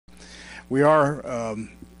We are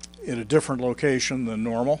in a different location than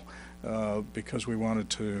normal because we wanted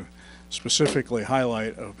to specifically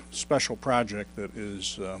highlight a special project that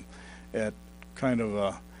is at kind of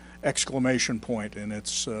a exclamation point in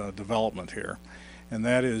its development here, and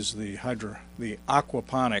that is the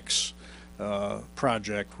aquaponics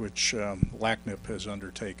project, which LACNIP has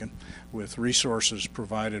undertaken with resources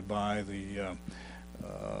provided by the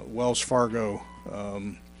Wells Fargo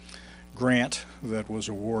grant that was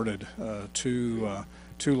awarded to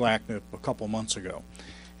LACNIP a couple months ago.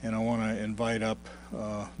 And I want to invite up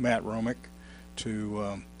Matt Romick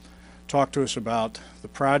to talk to us about the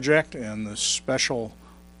project and the special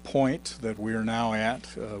point that we are now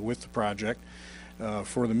at with the project.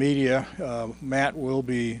 For the media, Matt will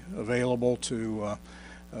be available to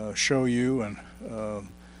show you and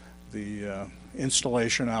the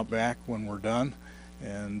installation out back when we're done,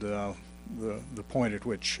 and the point at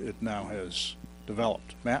which it now has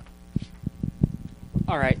developed. Matt?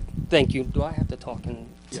 All right, thank you. Do I have to talk into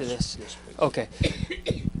this? Yes, please. Okay.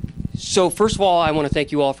 So first of all, I want to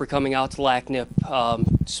thank you all for coming out to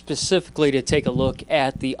LACNIP, specifically to take a look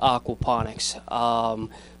at the aquaponics.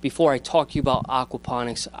 Before I talk to you about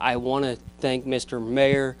aquaponics, I want to thank Mr.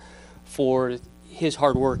 Mayor for his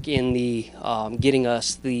hard work in the getting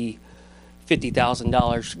us the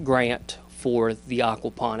 $50,000 grant for the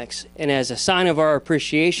aquaponics. And as a sign of our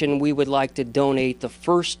appreciation, we would like to donate the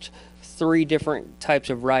first 3 different types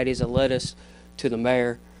of varieties of lettuce to the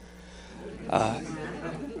mayor.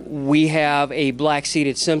 We have a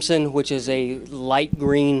black-seeded Simpson, which is a light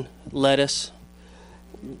green lettuce.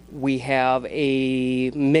 We have a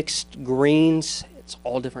mixed greens. It's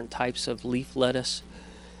all different types of leaf lettuce.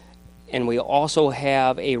 And we also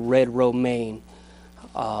have a red romaine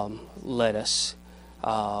lettuce.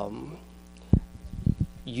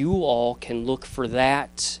 You all can look for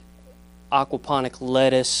that aquaponic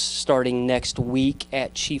lettuce starting next week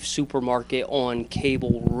at Chief Supermarket on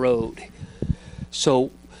Cable Road.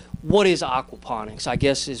 So what is aquaponics, I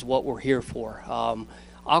guess, is what we're here for.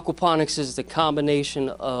 Aquaponics is the combination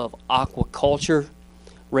of aquaculture,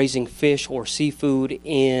 raising fish or seafood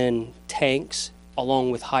in tanks,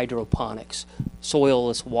 along with hydroponics,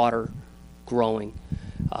 soilless water growing.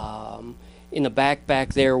 In the back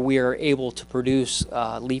there, we are able to produce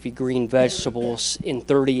leafy green vegetables in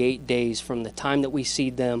 38 days from the time that we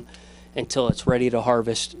seed them until it's ready to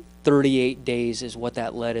harvest. 38 days is what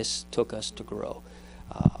that lettuce took us to grow.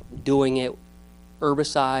 Doing it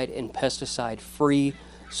herbicide and pesticide free,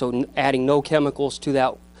 so adding no chemicals to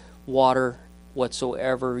that water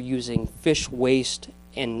whatsoever, using fish waste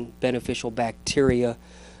and beneficial bacteria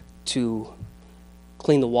to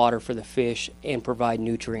clean the water for the fish and provide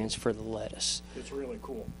nutrients for the lettuce. It's really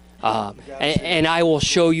cool. And I will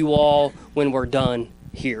show you all when we're done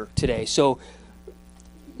here today. So,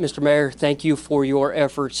 Mr. Mayor, thank you for your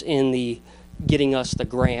efforts in the getting us the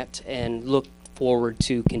grant, and look forward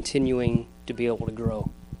to continuing to be able to grow.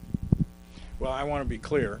 Well, I want to be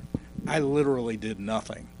clear. I literally did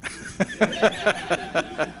nothing.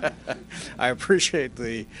 I appreciate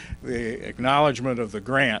the acknowledgement of the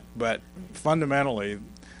grant, but fundamentally,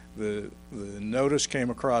 the notice came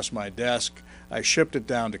across my desk. I shipped it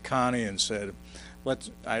down to Connie and said,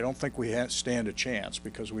 I don't think we stand a chance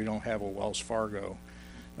because we don't have a Wells Fargo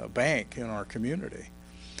bank in our community.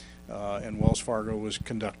 And Wells Fargo was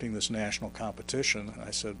conducting this national competition. I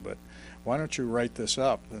said, but why don't you write this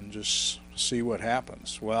up and just see what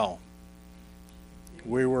happens? Well,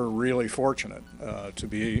 we were really fortunate to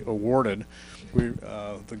be awarded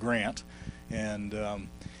the grant, and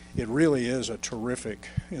it really is a terrific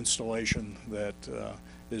installation that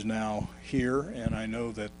is now here, and I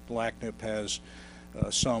know that LACNIP has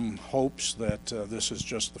some hopes that this is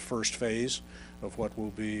just the first phase of what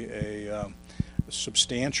will be a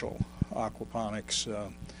substantial aquaponics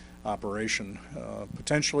operation,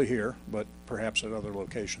 potentially here, but perhaps at other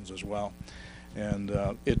locations as well. And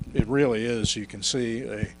it really is, you can see,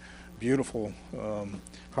 a beautiful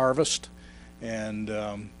harvest, and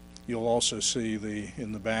you'll also see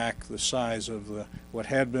in the back the size of what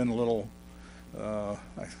had been little, I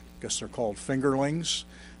guess they're called fingerlings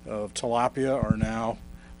of tilapia, are now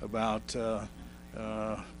about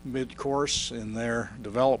mid-course in their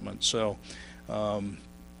development. So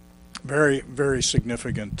very, very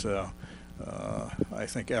significant I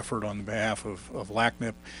think effort on behalf of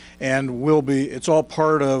LACNIP, and it's all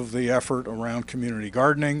part of the effort around community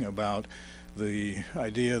gardening, about the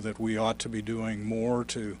idea that we ought to be doing more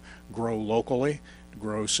to grow locally,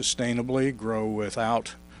 grow sustainably, grow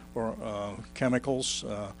without chemicals,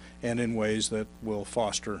 and in ways that will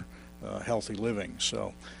foster healthy living.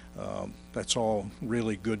 So that's all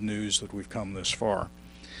really good news that we've come this far.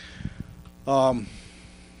 Want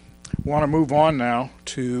to move on now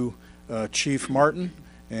to Chief Martin,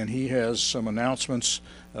 and he has some announcements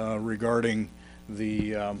regarding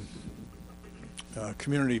the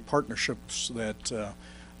community partnerships that the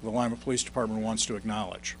Lima Police Department wants to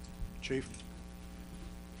acknowledge. Chief?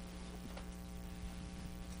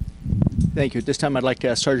 Thank you. At this time, I'd like to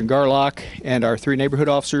ask Sergeant Garlock and our 3 neighborhood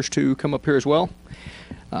officers to come up here as well.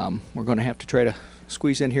 We're going to have to try to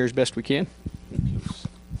squeeze in here as best we can.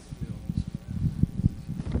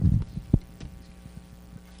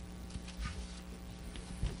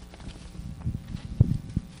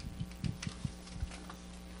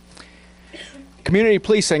 Community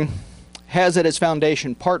policing has at its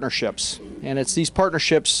foundation partnerships, and it's these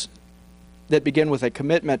partnerships that begin with a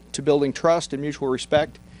commitment to building trust and mutual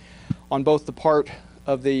respect on both the part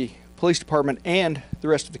of the police department and the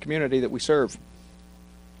rest of the community that we serve.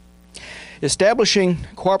 Establishing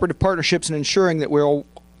cooperative partnerships and ensuring that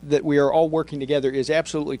we are all working together is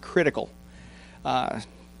absolutely critical to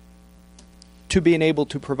being able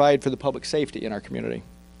to provide for the public safety in our community.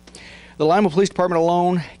 The Lima Police Department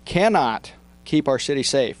alone cannot keep our city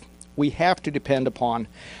safe. We have to depend upon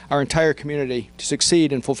our entire community to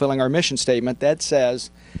succeed in fulfilling our mission statement that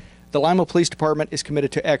says the Lima Police Department is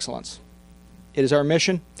committed to excellence. It is our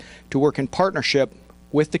mission to work in partnership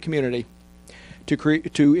with the community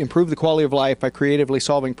to improve the quality of life by creatively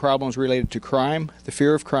solving problems related to crime, the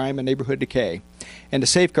fear of crime, and neighborhood decay, and to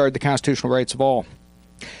safeguard the constitutional rights of all.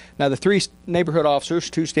 Now, the 3 neighborhood officers,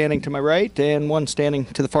 2 standing to my right and 1 standing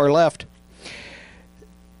to the far left,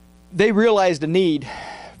 they realized a need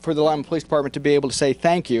for the Lima Police Department to be able to say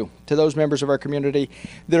thank you to those members of our community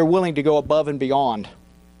that are willing to go above and beyond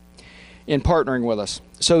in partnering with us.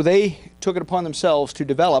 So they took it upon themselves to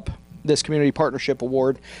develop this Community Partnership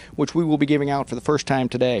Award, which we will be giving out for the first time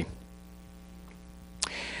today.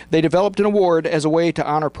 They developed an award as a way to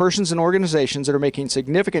honor persons and organizations that are making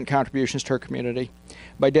significant contributions to our community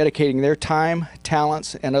by dedicating their time,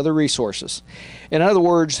 talents, and other resources. In other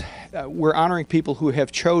words, we're honoring people who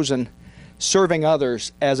have chosen serving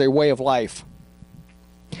others as a way of life.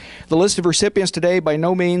 The list of recipients today by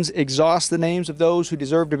no means exhausts the names of those who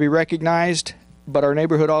deserve to be recognized, but our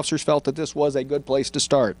neighborhood officers felt that this was a good place to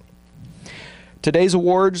start. Today's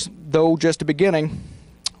awards, though just a beginning,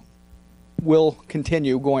 will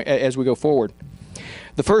continue going as we go forward.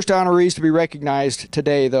 The first honorees to be recognized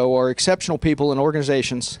today, though, are exceptional people and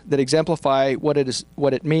organizations that exemplify what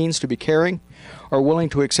it means to be caring, are willing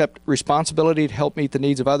to accept responsibility to help meet the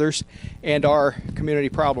needs of others, and are community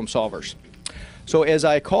problem solvers. So as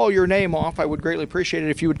I call your name off, I would greatly appreciate it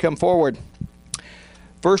if you would come forward.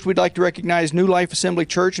 First, we'd like to recognize New Life Assembly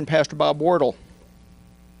Church and Pastor Bob Wardle.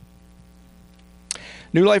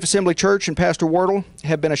 New Life Assembly Church and Pastor Wardle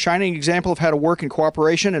have been a shining example of how to work in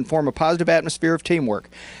cooperation and form a positive atmosphere of teamwork.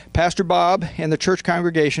 Pastor Bob and the church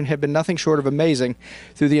congregation have been nothing short of amazing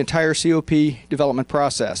through the entire COP development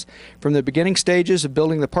process, from the beginning stages of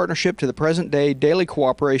building the partnership to the present day daily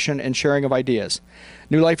cooperation and sharing of ideas.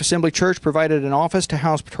 New Life Assembly Church provided an office to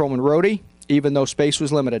house Patrolman Rhodey, even though space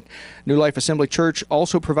was limited. New Life Assembly Church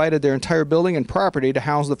also provided their entire building and property to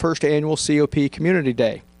house the first annual COP Community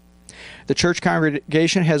Day. The church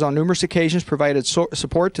congregation has on numerous occasions provided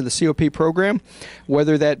support to the COP program,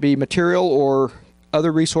 whether that be material or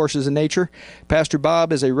other resources in nature. Pastor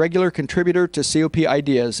Bob is a regular contributor to COP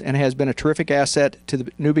ideas and has been a terrific asset to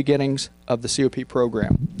the new beginnings of the COP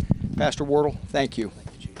program. Pastor Wardle, thank you.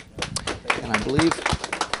 And I believe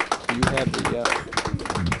you have the...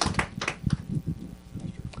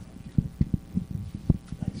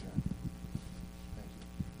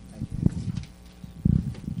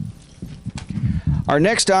 Our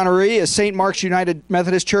next honoree is St. Mark's United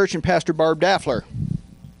Methodist Church and Pastor Barb Daffler.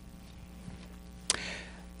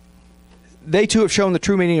 They too have shown the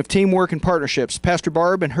true meaning of teamwork and partnerships. Pastor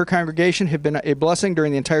Barb and her congregation have been a blessing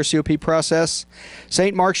during the entire COP process.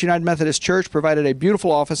 St. Mark's United Methodist Church provided a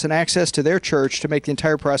beautiful office and access to their church to make the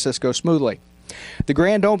entire process go smoothly. The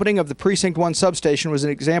grand opening of the Precinct 1 substation was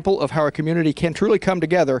an example of how a community can truly come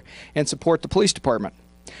together and support the police department.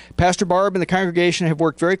 Pastor Barb and the congregation have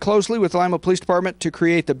worked very closely with the Lima Police Department to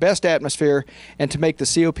create the best atmosphere and to make the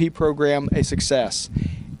COP program a success.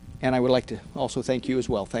 And I would like to also thank you as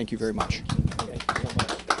well. Thank you very much.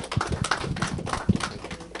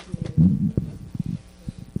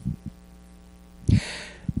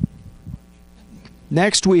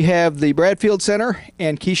 Next, we have the Bradfield Center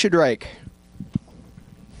and Keisha Drake.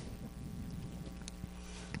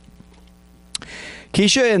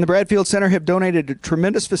 Keisha and the Bradfield Center have donated a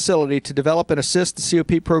tremendous facility to develop and assist the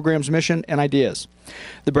COP program's mission and ideas.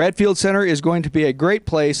 The Bradfield Center is going to be a great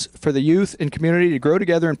place for the youth and community to grow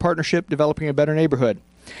together in partnership, developing a better neighborhood.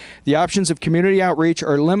 The options of community outreach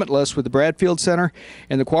are limitless with the Bradfield Center,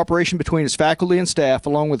 and the cooperation between its faculty and staff,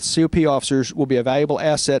 along with the COP officers, will be a valuable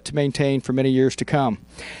asset to maintain for many years to come.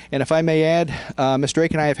 And if I may add, Ms.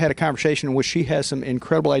 Drake and I have had a conversation in which she has some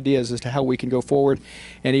incredible ideas as to how we can go forward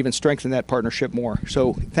and even strengthen that partnership more.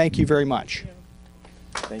 So thank you very much.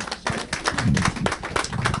 Thank you.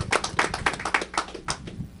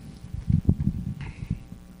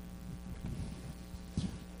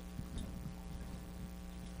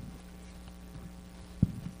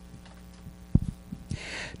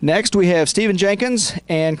 Next, we have Stephen Jenkins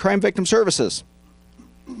and Crime Victim Services.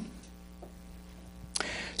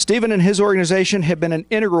 Stephen and his organization have been an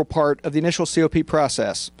integral part of the initial COP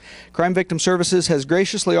process. Crime Victim Services has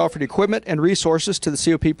graciously offered equipment and resources to the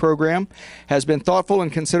COP program, has been thoughtful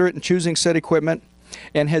and considerate in choosing said equipment,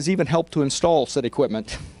 and has even helped to install said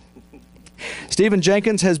equipment. Stephen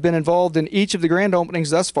Jenkins has been involved in each of the grand openings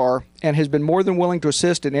thus far and has been more than willing to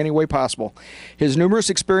assist in any way possible. His numerous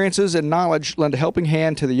experiences and knowledge lend a helping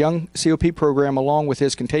hand to the young COP program, along with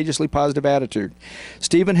his contagiously positive attitude.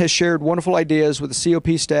 Stephen has shared wonderful ideas with the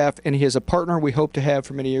COP staff, and he is a partner we hope to have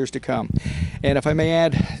for many years to come. And if I may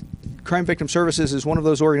add, Crime Victim Services is one of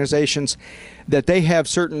those organizations that they have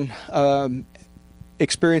certain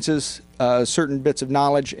experiences, certain bits of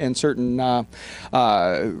knowledge, and certain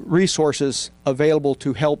resources available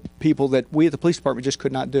to help people that we at the police department just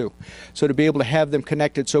could not do. So to be able to have them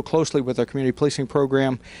connected so closely with our community policing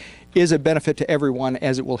program is a benefit to everyone,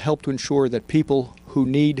 as it will help to ensure that people who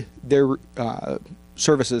need their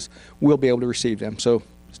services will be able to receive them. So,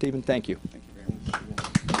 Stephen, thank you. Thank you very much.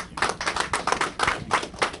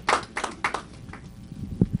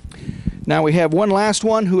 Now we have one last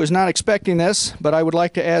one who is not expecting this, but I would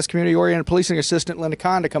like to ask Community-Oriented Policing Assistant Linda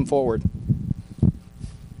Kahn to come forward.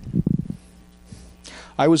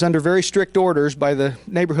 I was under very strict orders by the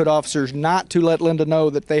neighborhood officers not to let Linda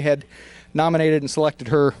know that they had nominated and selected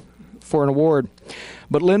her for an award.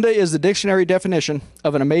 But Linda is the dictionary definition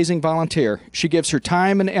of an amazing volunteer. She gives her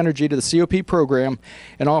time and energy to the COP program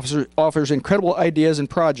and offers incredible ideas and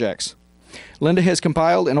projects. Linda has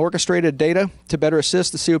compiled and orchestrated data to better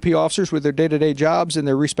assist the COP officers with their day-to-day jobs in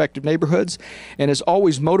their respective neighborhoods, and is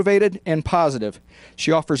always motivated and positive.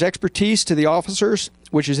 She offers expertise to the officers,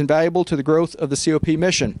 which is invaluable to the growth of the COP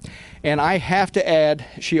mission. And I have to add,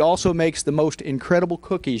 she also makes the most incredible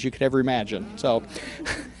cookies you could ever imagine. So,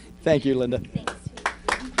 thank you, Linda.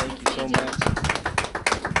 Thank you so much.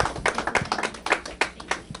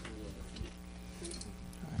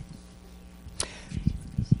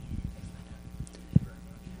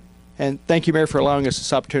 And thank you, Mayor, for allowing us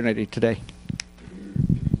this opportunity today.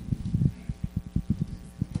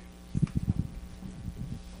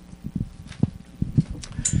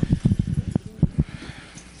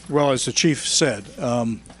 Well, as the chief said,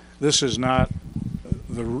 this is not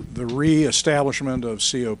the re-establishment of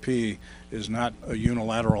COP is not a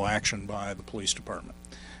unilateral action by the police department.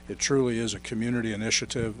 It truly is a community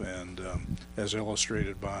initiative, and as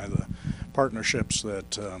illustrated by the partnerships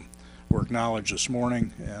that were acknowledged this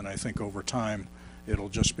morning, and I think over time it'll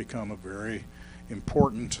just become a very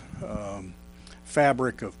important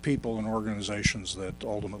fabric of people and organizations that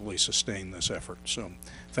ultimately sustain this effort. So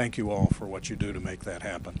thank you all for what you do to make that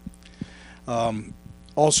happen.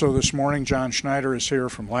 Also this morning, John Schneider is here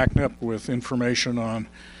from LACNIP with information on,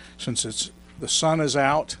 since the sun is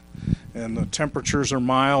out and the temperatures are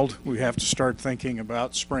mild, we have to start thinking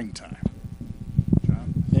about springtime.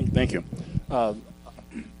 John? Thank you.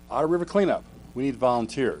 Ottawa River Clean Up. We need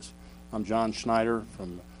volunteers. I'm John Schneider,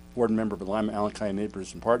 board member of the Lima Allen County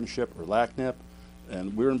Neighbors in Partnership, or LACNIP,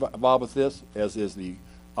 and we're involved with this, as is the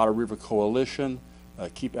Ottawa River Coalition,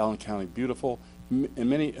 Keep Allen County Beautiful, and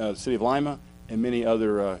many City of Lima, and many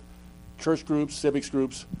other church groups, civics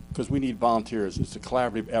groups, because we need volunteers. It's a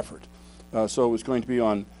collaborative effort. So it's going to be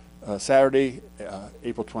on Saturday,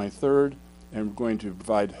 April 23rd, and we're going to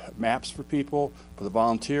provide maps for people, for the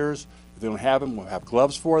volunteers. If they don't have them, we'll have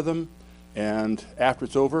gloves for them, and after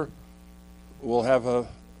it's over, we'll have a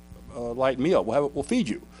light meal. We'll feed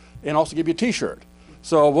you, and also give you a T-shirt.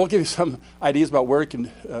 So we'll give you some ideas about where you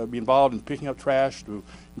can be involved in picking up trash to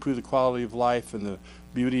improve the quality of life and the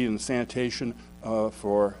beauty and the sanitation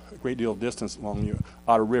for a great deal of distance along the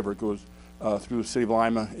Ottawa River. It goes through the City of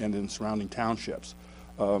Lima and in surrounding townships.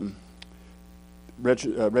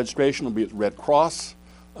 Registration will be at Red Cross.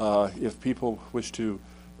 If people wish to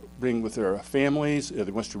bring with their families, if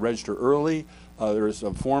they wish to register early, there's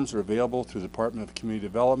forms that are available through the Department of Community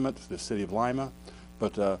Development, the City of Lima.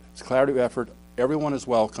 But it's a collaborative effort. Everyone is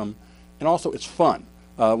welcome. And also, it's fun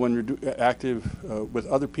when you're active with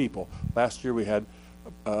other people. Last year we had,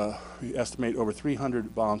 we estimate, over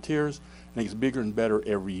 300 volunteers, and it gets bigger and better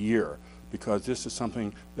every year, because this is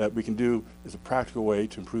something that we can do as a practical way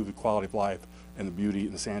to improve the quality of life and the beauty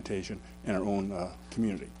and the sanitation in our own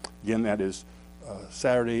community. Again, that is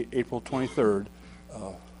Saturday, April 23rd,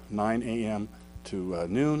 9 a.m. to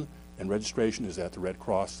noon, and registration is at the Red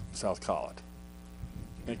Cross in South College.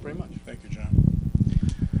 Thank you very much. Thank you, John.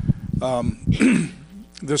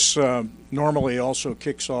 This normally also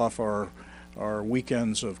kicks off our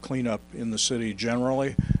weekends of cleanup in the city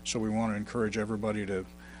generally, so we want to encourage everybody to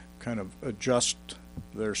kind of adjust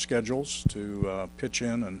their schedules to pitch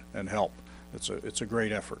in and help. It's a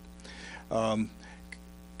great effort.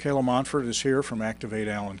 Kayla Monfort is here from Activate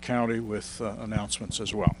Allen County with announcements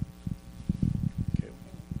as well.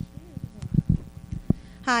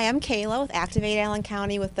 Hi, I'm Kayla with Activate Allen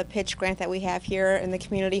County with the pitch grant that we have here in the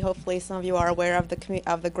community. Hopefully some of you are aware of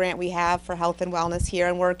the grant we have for health and wellness here,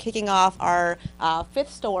 and we're kicking off our 5th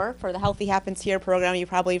store for the Healthy Happens Here program. You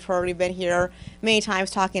probably have already been here many times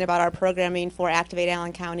talking about our programming for Activate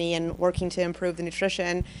Allen County and working to improve the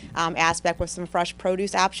nutrition aspect with some fresh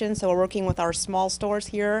produce options. So we're working with our small stores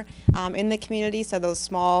here in the community, so those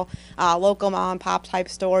small local mom and pop type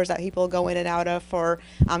stores that people go in and out of for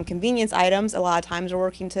convenience items. A lot of times we're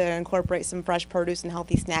working to incorporate some fresh produce and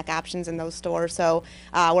healthy snack options in those stores. So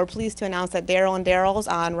we're pleased to announce that Daryl and Daryl's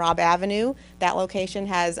on Robb Avenue, that location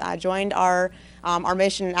has joined our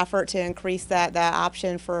mission and effort to increase the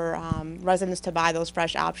option for residents to buy those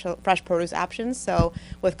fresh produce options. So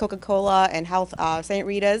with Coca-Cola and Health St.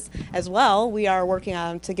 Rita's as well, we are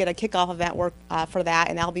working to get a kickoff event for that,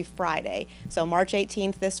 and that'll be Friday. So March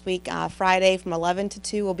 18th this week, Friday from 11 to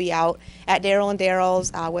 2, we'll be out at Daryl and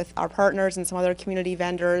Daryl's with our partners and some other community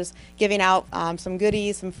vendors, giving out some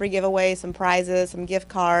goodies, some free giveaways, some prizes, some gift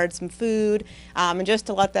cards, some food, and just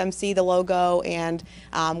to let them see the logo and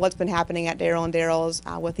what's been happening at Daryl and Daryl's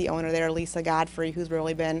with the owner there, Lisa Godfrey, who's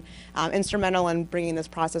really been instrumental in bringing this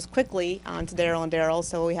process quickly to Daryl and Daryl's.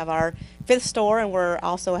 So we have our 5th store, and we're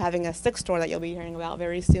also having a 6th store that you'll be hearing about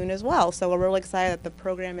very soon as well. So we're really excited that the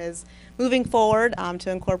program is moving forward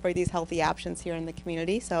to incorporate these healthy options here in the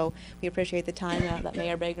community. So we appreciate the time that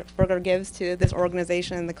Mayor Berger gives to this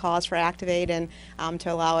organization and the cause for Activate, and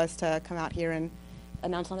to allow us to come out here and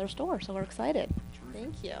announce on their store. So we're excited.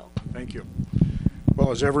 Thank you. Thank you.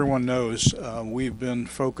 Well, as everyone knows, we've been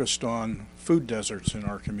focused on food deserts in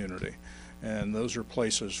our community, and those are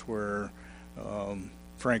places where,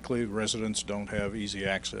 frankly, residents don't have easy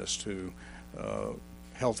access to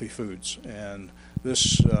healthy foods. And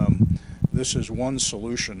this is one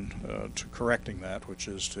solution to correcting that, which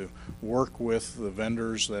is to work with the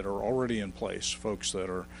vendors that are already in place, folks that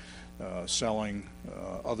are selling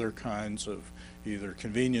other kinds of either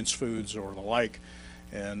convenience foods or the like.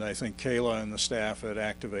 And I think Kayla and the staff at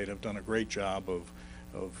Activate have done a great job of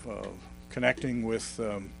connecting with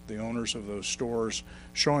the owners of those stores,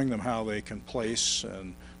 showing them how they can place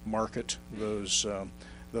and market those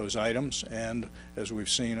items. And as we've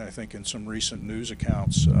seen, I think in some recent news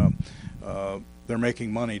accounts, they're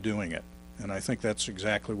making money doing it. And I think that's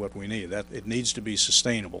exactly what we need. That it needs to be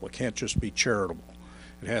sustainable. It can't just be charitable.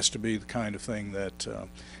 It has to be the kind of thing that,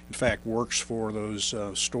 in fact, works for those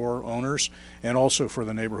store owners and also for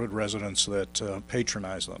the neighborhood residents that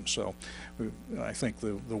patronize them. So I think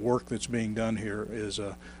the work that's being done here is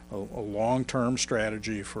a long-term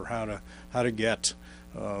strategy for how to get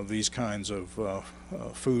these kinds of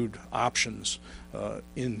food options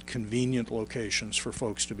in convenient locations for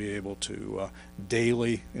folks to be able to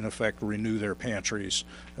daily, in effect, renew their pantries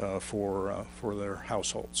for their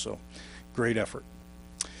households. So great effort.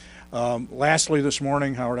 Lastly, this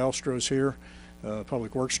morning, Howard Elstro is here,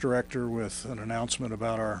 Public Works Director, with an announcement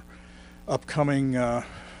about our upcoming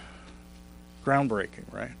groundbreaking,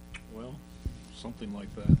 right? Well, something like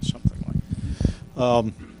that. Something like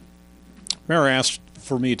that. Mayor asked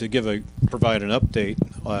for me to provide an update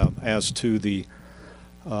as to the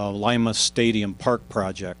Lima Stadium Park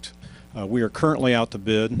project. We are currently out to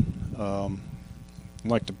bid. I'd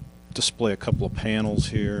like to display a couple of panels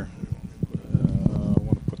here.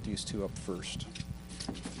 These two up first.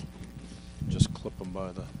 Just clip them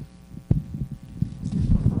by the.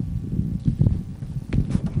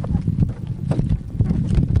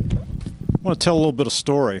 I want to tell a little bit of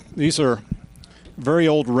story. These are very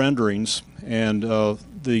old renderings, and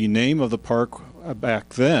the name of the park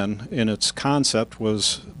back then in its concept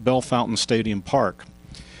was Bell Fountain Stadium Park.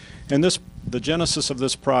 And the genesis of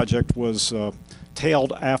this project was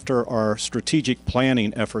tailed after our strategic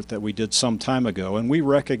planning effort that we did some time ago, and we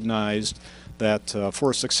recognized that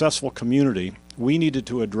for a successful community, we needed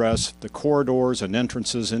to address the corridors and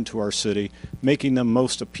entrances into our city, making them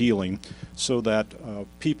most appealing so that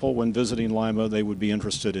people, when visiting Lima, they would be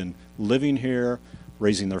interested in living here,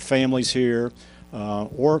 raising their families here,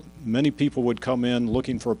 or many people would come in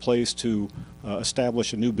looking for a place to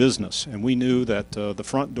establish a new business. And we knew that the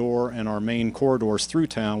front door and our main corridors through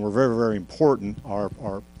town were very, very important.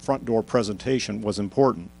 Our front door presentation was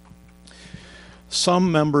important.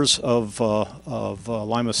 Some members of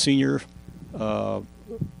Lima Senior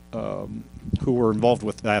who were involved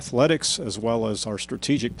with athletics as well as our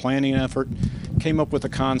strategic planning effort came up with a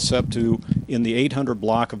concept to, in the 800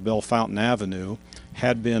 block of Bell Fountain Avenue,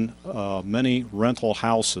 had been many rental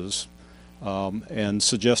houses, and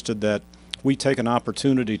suggested that we take an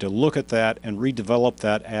opportunity to look at that and redevelop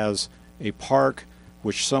that as a park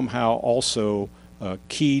which somehow also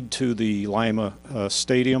keyed to the Lima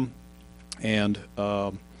Stadium and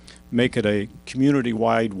make it a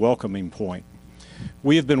community-wide welcoming point.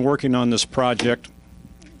 We have been working on this project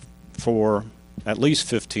for at least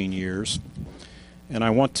 15 years, and I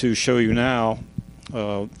want to show you now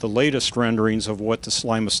the latest renderings of what this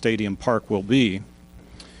Lima Stadium Park will be.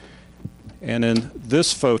 And in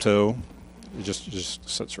this photo, it just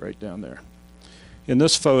sits right down there. In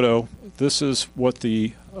this photo, this is what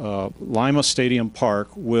the Lima Stadium Park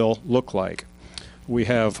will look like. We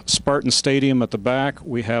have Spartan Stadium at the back.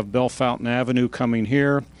 We have Bell Fountain Avenue coming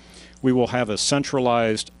here. We will have a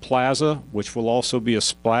centralized plaza, which will also be a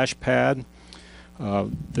splash pad.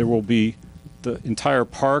 There will be, the entire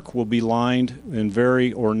park will be lined in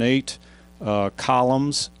very ornate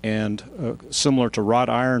columns and similar to wrought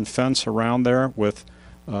iron fence around there with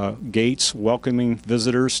gates welcoming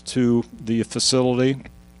visitors to the facility.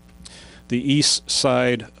 The east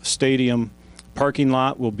side stadium parking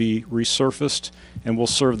lot will be resurfaced and will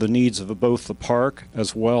serve the needs of both the park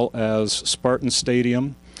as well as Spartan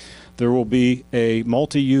Stadium. There will be a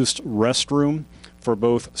multi-use restroom for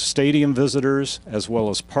both stadium visitors as well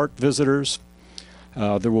as park visitors.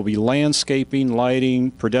 There will be landscaping,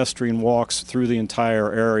 lighting, pedestrian walks through the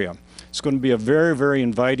entire area. It's going to be a very, very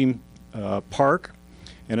inviting park,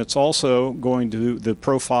 and it's also going to, the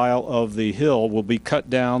profile of the hill will be cut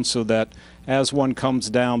down so that as one comes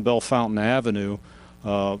down Bell Fountain Avenue,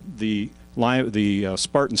 the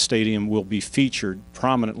Spartan Stadium will be featured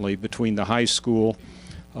prominently between the high school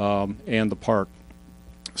and the park.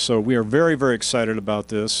 So we are very, very excited about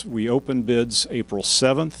this. We open bids April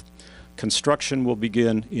 7th. Construction will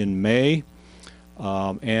begin in May,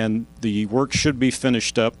 and the work should be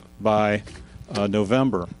finished up by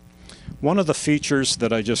November. One of the features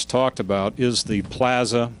that I just talked about is the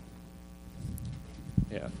plaza.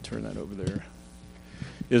 Yeah, turn that over there.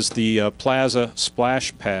 Is the plaza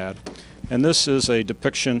splash pad, and this is a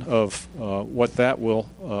depiction of what that will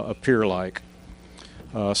appear like.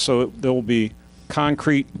 So there will be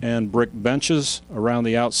concrete and brick benches around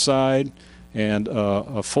the outside, and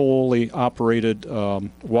a fully operated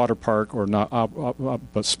water park, or not,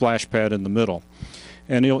 but splash pad in the middle.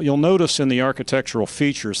 And you'll notice in the architectural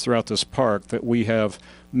features throughout this park that we have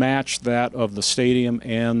matched that of the stadium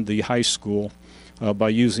and the high school by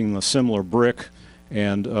using the similar brick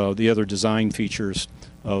and the other design features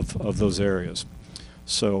of those areas.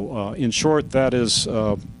 So in short, that is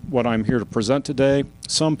what I'm here to present today.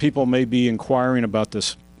 Some people may be inquiring about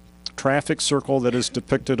this traffic circle that is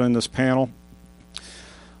depicted in this panel.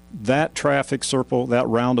 That traffic circle, that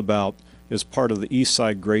roundabout, is part of the east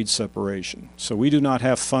side grade separation. So we do not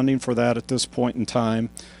have funding for that at this point in time,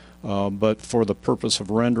 but for the purpose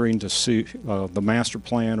of rendering to see the master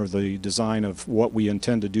plan or the design of what we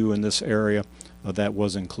intend to do in this area, that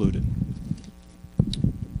was included.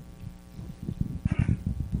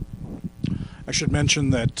 I should mention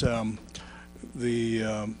that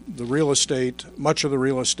the real estate, much of the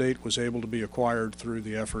real estate was able to be acquired through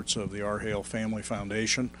the efforts of the R. Hale Family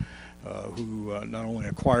Foundation, who not only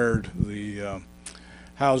acquired the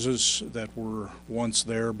houses that were once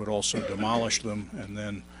there, but also demolished them and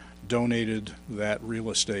then donated that real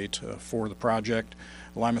estate for the project.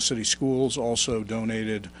 Lima City Schools also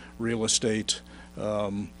donated real estate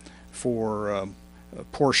for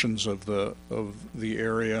portions of the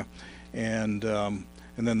area, and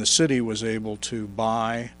then the city was able to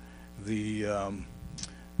buy the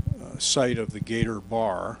site of the Gator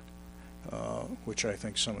Bar, which I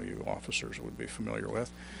think some of you officers would be familiar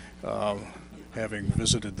with, having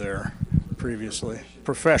visited there previously.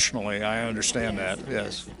 Professionally, I understand that,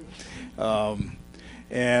 yes.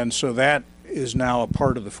 And so that is now a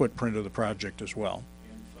part of the footprint of the project as well.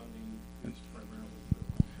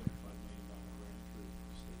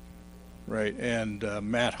 Right, and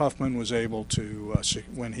Matt Huffman was able to,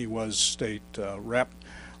 when he was state rep,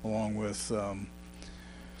 along with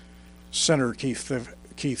Senator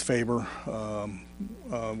Keith Faber,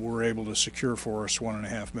 were able to secure for us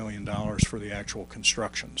 $1.5 million for the actual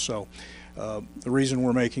construction. So the reason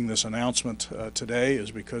we're making this announcement today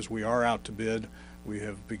is because we are out to bid. We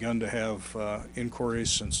have begun to have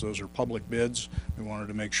inquiries since those are public bids. We wanted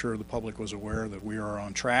to make sure the public was aware that we are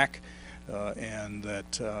on track and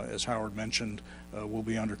that, as Howard mentioned, we'll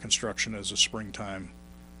be under construction as the springtime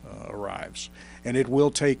arrives. And it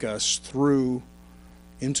will take us through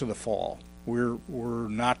into the fall. We're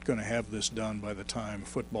not going to have this done by the time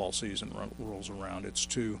football season rolls around. It's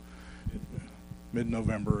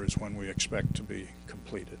mid-November is when we expect to be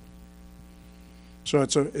completed. So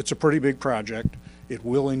it's a pretty big project. It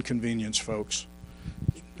will inconvenience folks,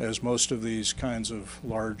 as most of these kinds of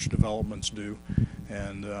large developments do,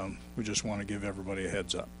 and we just want to give everybody a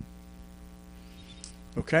heads up.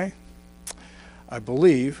 Okay? I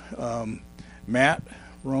believe Matt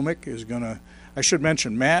Romick is going to, I should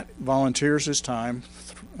mention, Matt volunteers his time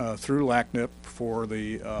through LACNIP for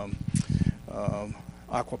the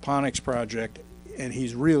aquaponics project, and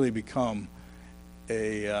he's really become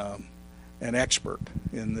an expert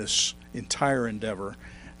in this entire endeavor.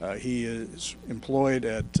 He is employed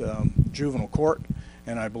at juvenile court,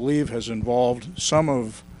 and I believe has involved some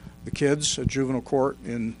of the kids at juvenile court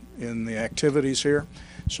in the activities here.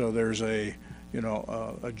 So there's a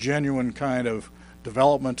genuine kind of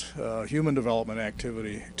development, human development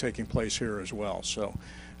activity taking place here as well. So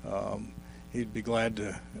he'd be glad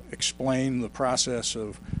to explain the process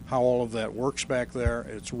of how all of that works back there.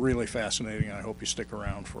 It's really fascinating. I hope you stick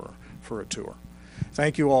around for a tour.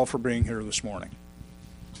 Thank you all for being here this morning.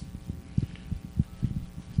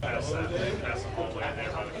 Yes,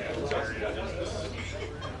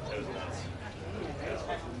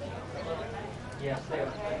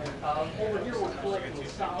 there. Over here we're collecting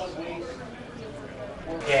solid waste,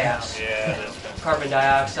 gas, carbon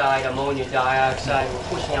dioxide, ammonia dioxide. We're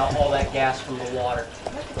pushing out all that gas from the water.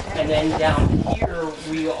 And then down here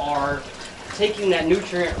we are taking that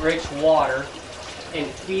nutrient-rich water and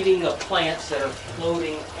feeding the plants that are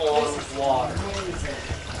floating on water.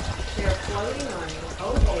 They're floating on you.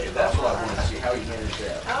 Oh, That's what I want to see, how you manage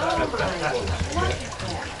that. oh my, look at that.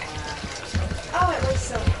 Oh, it looks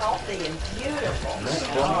so healthy and beautiful. No,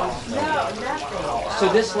 nothing. So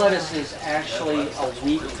this lettuce is actually a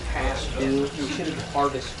week past due. We should have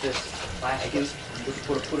harvested this last week, which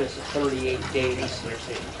would have put us at 38 days.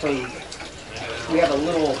 We have a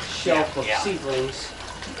little shelf of seedlings.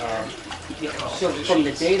 So from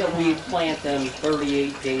the day that we plant them,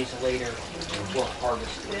 38 days later, we'll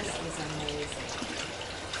harvest them. This is amazing.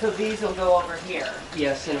 So these will go over here.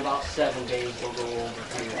 Yes, in about 7 days they'll go over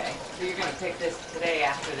here. Okay. So you're going to pick this today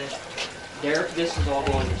after this. This is all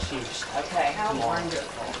going to Chiefs. Okay. How tomorrow.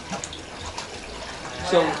 wonderful.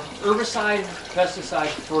 So Wow. herbicide, pesticide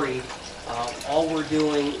free. All we're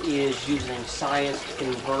doing is using science to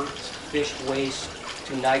convert fish waste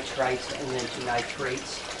to nitrites and then to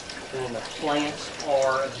nitrates. And then the plants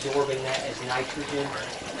are absorbing that as nitrogen.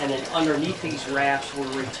 And then underneath these rafts, we're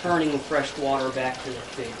returning fresh water back to the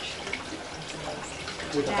fish.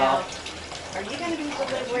 With Now, about, are you going to be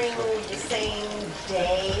delivering the same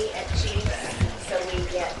day at Chiefs? So we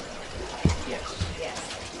get, yes. yes.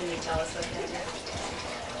 Can you tell us what that is?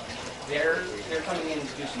 They're coming in to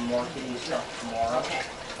do some marketing stuff tomorrow. Okay.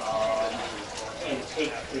 And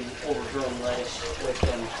take the overgrown lettuce with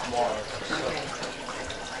them tomorrow. So Okay.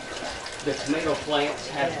 the tomato plants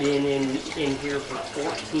have been in here for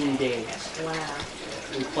 14 days. Wow.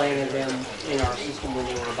 We planted them in our system when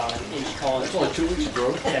they were about an inch tall. That's only 2 weeks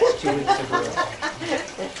ago. That's 2 weeks of growth.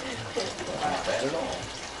 Not bad at all.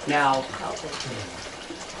 Now,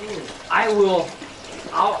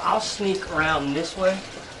 I'll sneak around this way.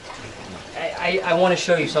 I want to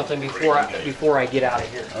show you something before I get out of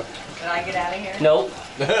here. Can I get out of here? Nope.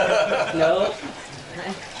 Nope.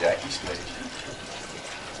 Jackie Smith.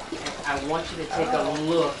 I want you to take a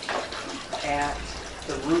look at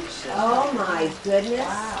the root system. Oh my goodness.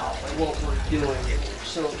 Wow. What we're doing.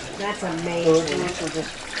 So That's those amazing. roots are just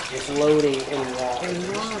floating in water. And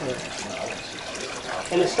water.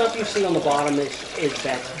 And the stuff you see on the bottom is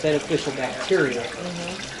that beneficial bacteria.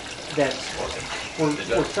 That's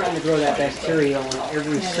we're trying to grow that bacteria on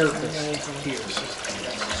every surface here.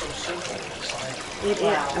 It is.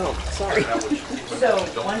 Oh, sorry. So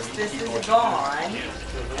once this is gone,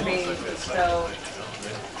 I mean, so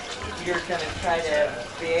you're going to try to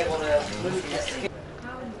be able to move this.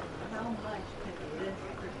 How much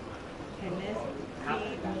can this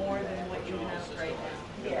feed more than what you have right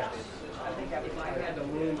now? Yes. I think if I had the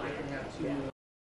room, I could have 2 million